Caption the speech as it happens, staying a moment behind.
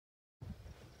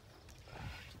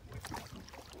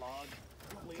log.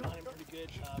 Lean on him pretty good.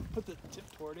 Put the tip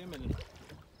toward him and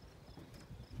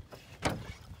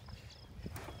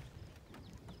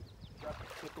drop the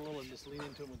tip a little and just lean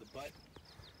into him with the butt.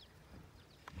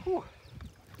 Whew.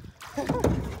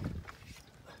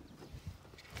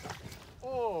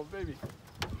 Oh, baby.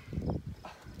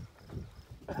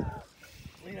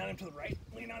 Lean on him to the right.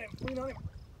 Lean on him. Lean on him.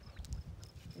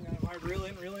 Lean on him hard. Reel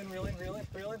in, reel in, reel in, reel in,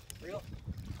 reel in, reel,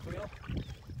 reel.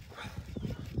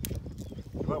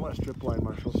 You might want to strip line,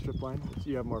 Marshall. Strip line, so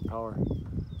you have more power.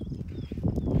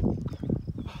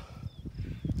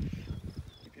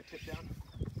 Keep your tip down.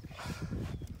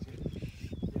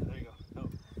 Yeah, there you go. No,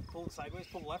 pull it sideways,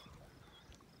 pull left.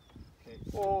 Okay.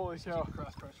 Holy cow. Keep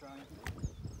cross pressure on it.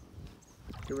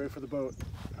 Get ready for the boat.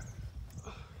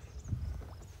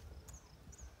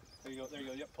 There you go, there you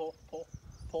go. Yep, pull, pull,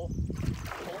 pull,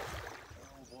 pull.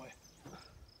 Oh boy.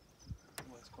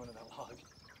 Oh, it's going to that log.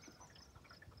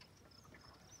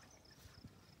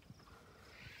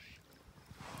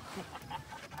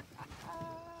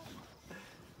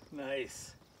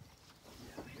 Nice.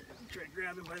 Yeah, here, try to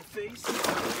grab him by the face. Oh,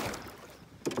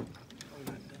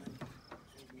 not done.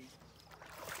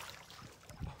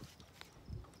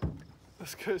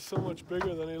 This guy's so much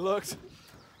bigger than he looks.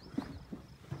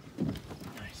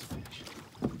 Nice fish.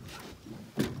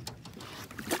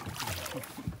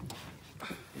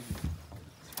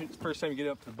 It's the first time you get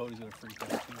up to the boat, he's gonna freak out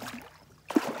too.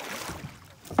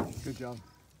 Good job.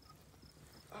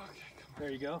 Okay, come on.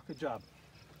 There you go. Good job.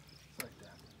 It's like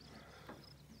that.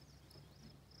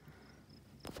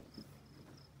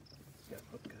 Got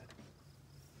hooked good.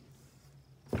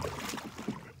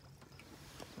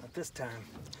 Not this time.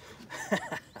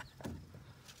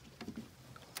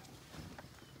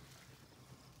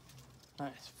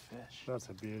 Nice fish. That's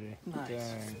a beauty. Nice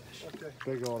Dang. fish. Okay.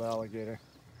 Big old alligator.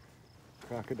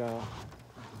 Crocodile.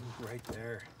 Right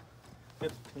there.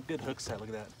 Good, good hook set. Look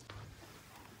at that.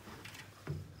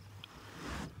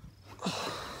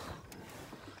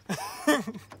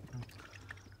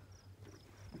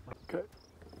 Okay.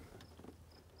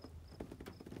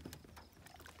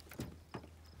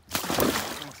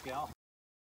 Thanks, gal.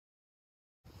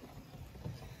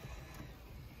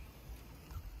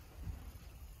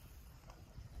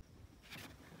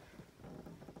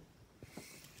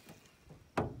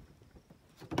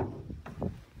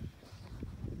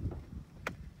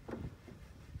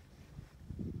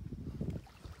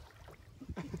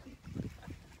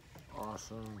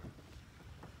 Awesome.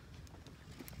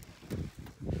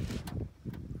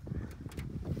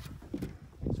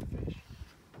 Fish.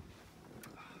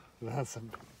 That's a... No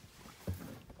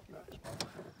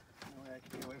way I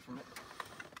can get away from it.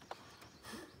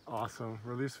 Awesome.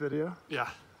 Release video? Yeah.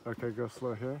 Okay, go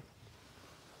slow here.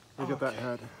 You get that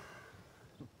head.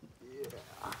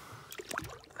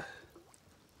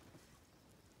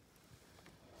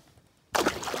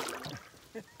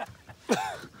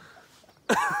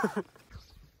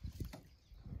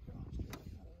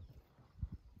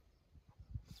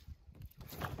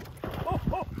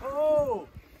 Oh!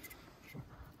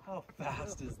 How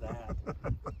fast is that?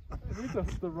 I think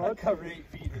that's the I rod. covered 8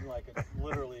 feet in like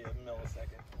literally a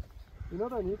millisecond. You know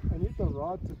what I need? I need the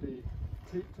rod to be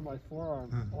taped to my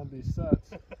forearm on these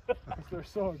sets because they're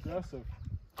so aggressive.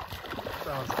 That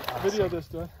was awesome. Video this,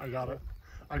 dude. I got it.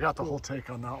 I got the whole take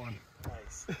on that one.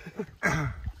 Nice.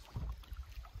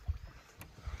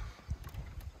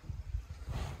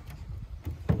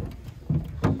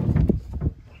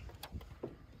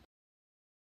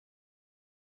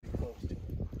 Close to it.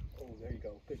 Oh, there you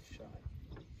go. Good shot.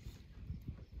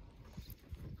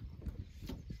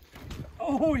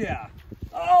 Oh yeah.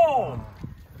 Oh!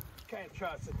 Can't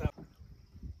trust it that.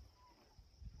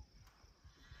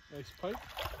 Nice pike.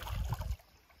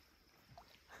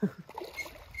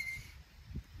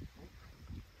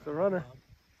 It's a runner.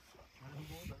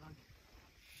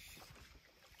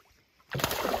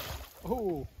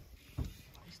 Oh.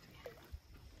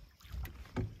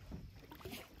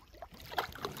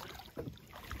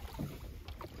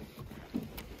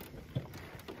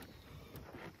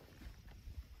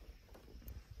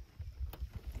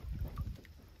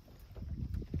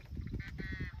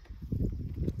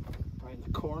 Right in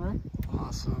the corner.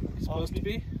 Awesome. It's supposed to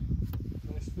be.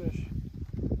 Nice fish.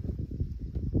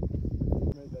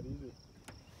 Made that easy.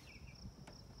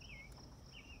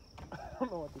 I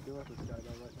don't know what to do with this guy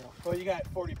though right now. Well, you got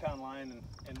 40-pound line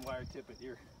and wire tip it.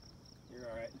 You're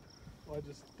all right. Well, I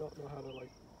just don't know how to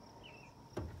like.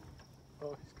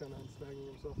 Oh, he's kind of unsnagging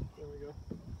himself. There we go.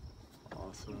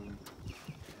 Awesome.